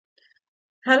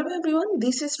Hello everyone,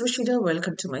 this is Rashida.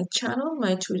 Welcome to my channel.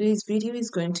 My today's video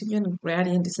is going to be on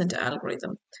gradient descent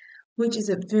algorithm, which is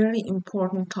a very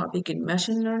important topic in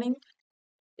machine learning.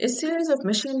 A series of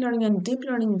machine learning and deep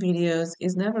learning videos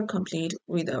is never complete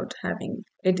without having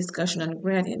a discussion on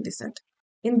gradient descent.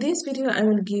 In this video, I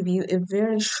will give you a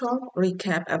very short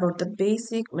recap about the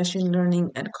basic machine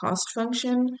learning and cost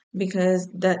function because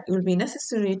that will be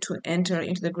necessary to enter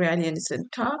into the gradient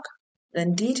descent talk,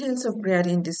 then details of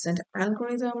gradient descent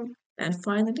algorithm, and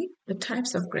finally, the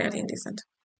types of gradient descent.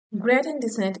 Gradient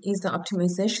descent is the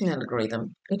optimization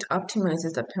algorithm. It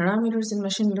optimizes the parameters in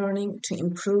machine learning to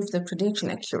improve the prediction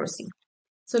accuracy.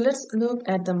 So let's look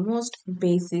at the most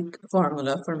basic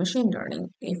formula for machine learning.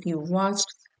 If you watched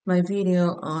my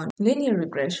video on linear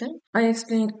regression, I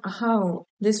explained how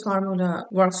this formula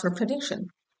works for prediction.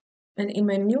 And in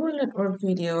my neural network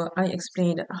video, I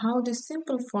explained how this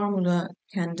simple formula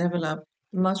can develop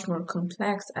much more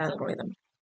complex algorithm.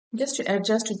 Just to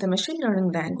adjust to the machine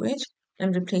learning language,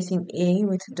 I'm replacing A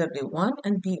with W1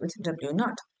 and B with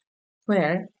W0,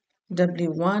 where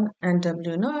W1 and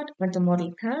W0 are the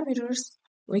model parameters.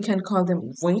 We can call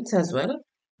them weights as well,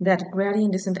 that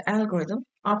gradient descent algorithm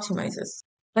optimizes.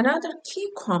 Another key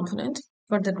component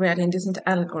for the gradient descent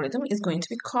algorithm is going to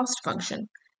be cost function,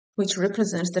 which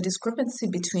represents the discrepancy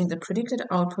between the predicted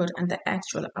output and the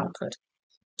actual output.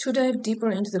 To dive deeper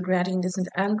into the gradient descent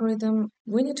algorithm,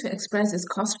 we need to express this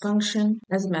cost function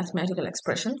as a mathematical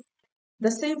expression.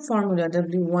 The same formula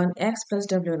W1x plus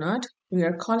W0, we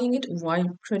are calling it Y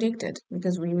predicted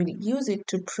because we will use it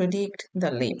to predict the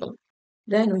label.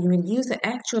 Then we will use the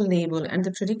actual label and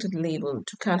the predicted label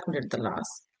to calculate the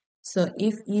loss. So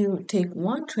if you take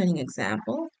one training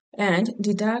example and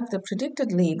deduct the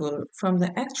predicted label from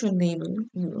the actual label,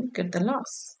 you get the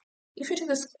loss. If you take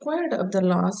the square root of the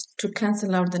loss to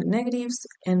cancel out the negatives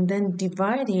and then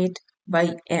divide it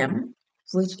by m,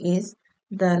 which is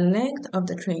the length of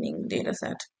the training data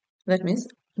set, that means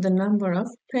the number of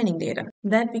training data,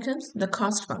 that becomes the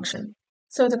cost function.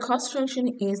 So the cost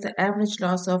function is the average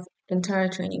loss of entire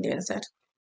training data set.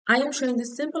 I am showing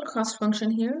this simple cost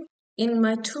function here. In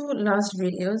my two last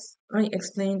videos, I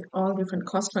explained all different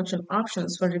cost function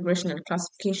options for regression and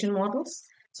classification models.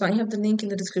 So I have the link in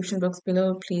the description box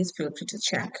below. Please feel free to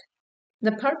check.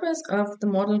 The purpose of the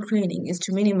model training is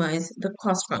to minimize the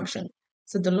cost function.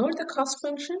 So the lower the cost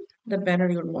function, the better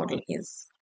your model is.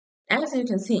 As you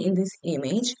can see in this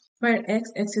image, where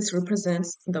x-axis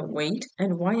represents the weight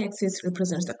and y-axis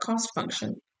represents the cost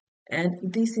function. And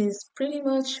this is pretty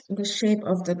much the shape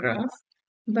of the graph,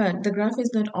 but the graph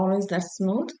is not always that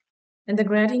smooth, and the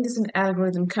gradient descent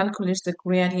algorithm calculates the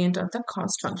gradient of the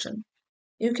cost function.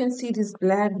 You can see this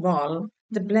black ball.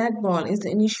 The black ball is the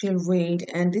initial weight,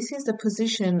 and this is the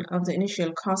position of the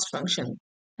initial cost function.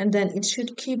 And then it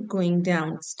should keep going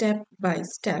down step by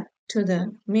step to the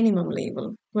minimum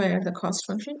label, where the cost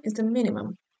function is the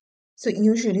minimum. So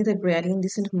usually the gradient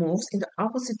descent moves in the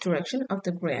opposite direction of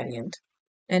the gradient.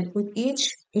 And with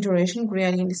each iteration,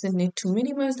 gradient descent needs to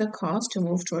minimize the cost to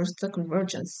move towards the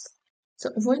convergence. So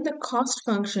when the cost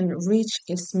function reaches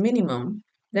its minimum,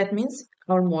 that means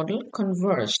our model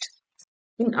converged.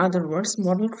 In other words,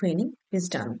 model training is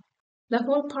done. The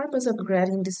whole purpose of the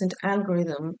gradient descent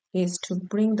algorithm is to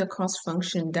bring the cost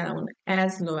function down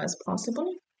as low as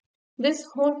possible. This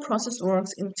whole process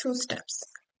works in two steps.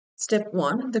 Step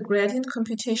 1, the gradient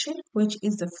computation, which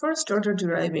is the first order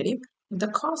derivative of the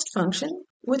cost function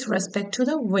with respect to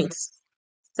the weights.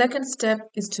 Second step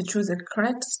is to choose a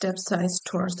correct step size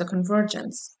towards the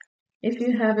convergence. If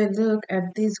you have a look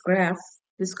at this graph,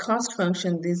 this cost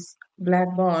function, this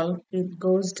black ball, it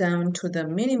goes down to the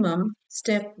minimum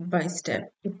step by step.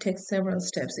 It takes several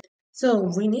steps.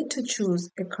 So we need to choose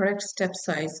a correct step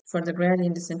size for the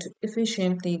gradient descent to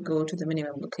efficiently go to the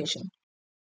minimum location.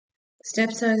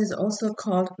 Step size is also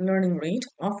called learning rate,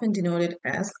 often denoted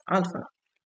as alpha.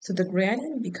 So the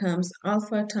gradient becomes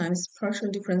alpha times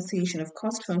partial differentiation of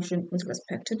cost function with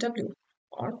respect to W,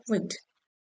 or weight.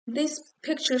 These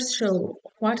pictures show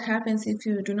what happens if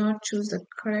you do not choose the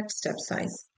correct step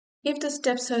size. If the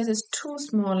step size is too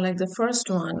small, like the first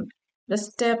one, the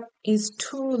step is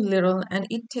too little and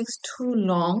it takes too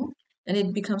long and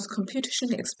it becomes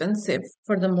computationally expensive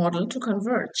for the model to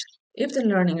converge. If the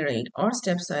learning rate or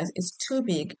step size is too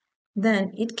big,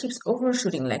 then it keeps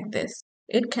overshooting like this.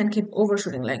 It can keep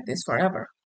overshooting like this forever.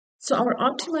 So our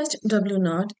optimized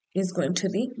W0 is going to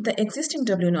be the existing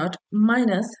W0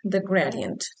 minus the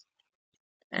gradient.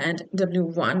 And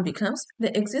W1 becomes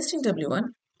the existing W1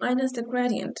 minus the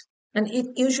gradient. And it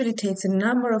usually takes a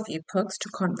number of epochs to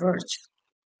converge.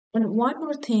 And one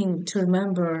more thing to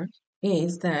remember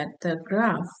is that the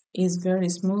graph is very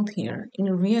smooth here. In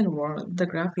the real world, the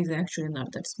graph is actually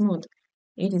not that smooth.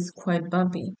 It is quite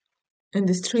bumpy. In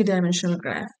this three-dimensional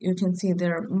graph, you can see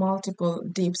there are multiple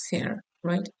dips here,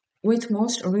 right? With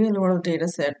most real-world data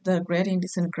set, the gradient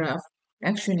descent graph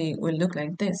actually will look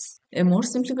like this. A more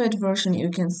simplified version you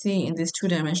can see in this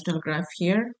two-dimensional graph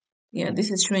here. Yeah,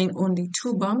 this is showing only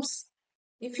two bumps.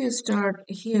 If you start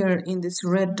here in this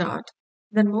red dot,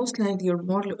 then most likely your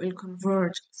model will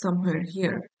converge somewhere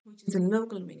here, which is a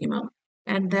local minimum,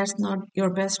 and that's not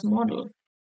your best model.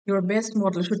 Your best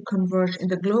model should converge in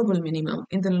the global minimum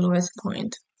in the lowest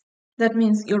point. That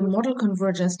means your model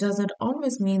convergence does not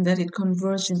always mean that it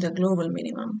converged in the global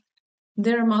minimum.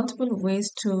 There are multiple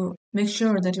ways to make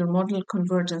sure that your model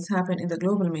convergence happen in the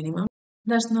global minimum.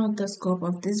 That's not the scope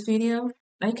of this video.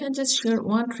 I can just share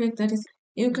one trick, that is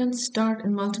you can start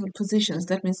in multiple positions.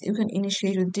 That means you can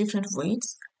initiate with different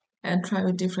weights and try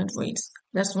with different weights.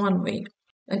 That's one way.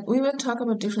 And we will talk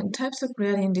about different types of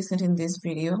gradient descent in this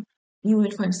video. You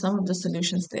will find some of the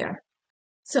solutions there.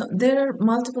 So there are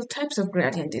multiple types of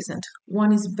gradient descent.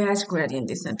 One is batch gradient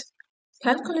descent.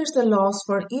 Calculates the loss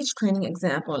for each training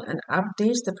example and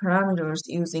updates the parameters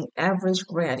using average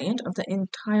gradient of the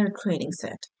entire training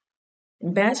set.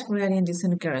 Batch gradient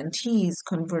descent guarantees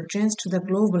convergence to the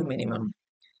global minimum,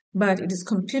 but it is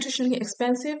computationally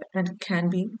expensive and can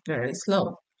be very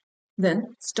slow.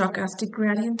 Then, stochastic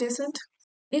gradient descent.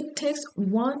 It takes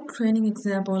one training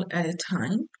example at a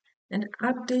time and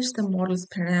updates the model's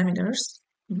parameters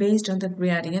based on the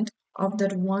gradient of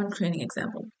that one training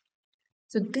example.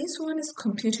 So this one is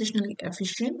computationally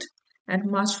efficient and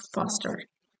much faster,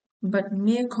 but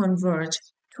may converge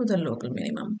to the local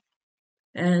minimum.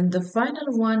 And the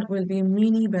final one will be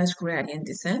mini batch gradient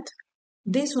descent.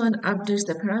 This one updates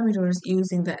the parameters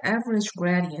using the average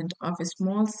gradient of a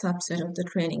small subset of the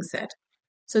training set.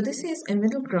 So this is a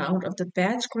middle ground of the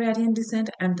batch gradient descent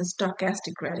and the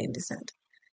stochastic gradient descent,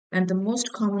 and the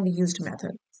most commonly used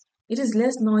method. It is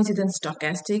less noisy than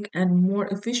stochastic and more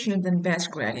efficient than batch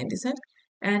gradient descent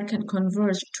and can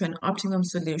converge to an optimum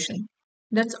solution.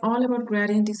 That's all about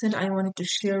gradient descent I wanted to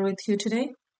share with you today.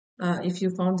 If you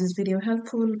found this video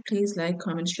helpful, please like,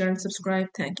 comment, share, and subscribe.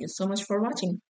 Thank you so much for watching.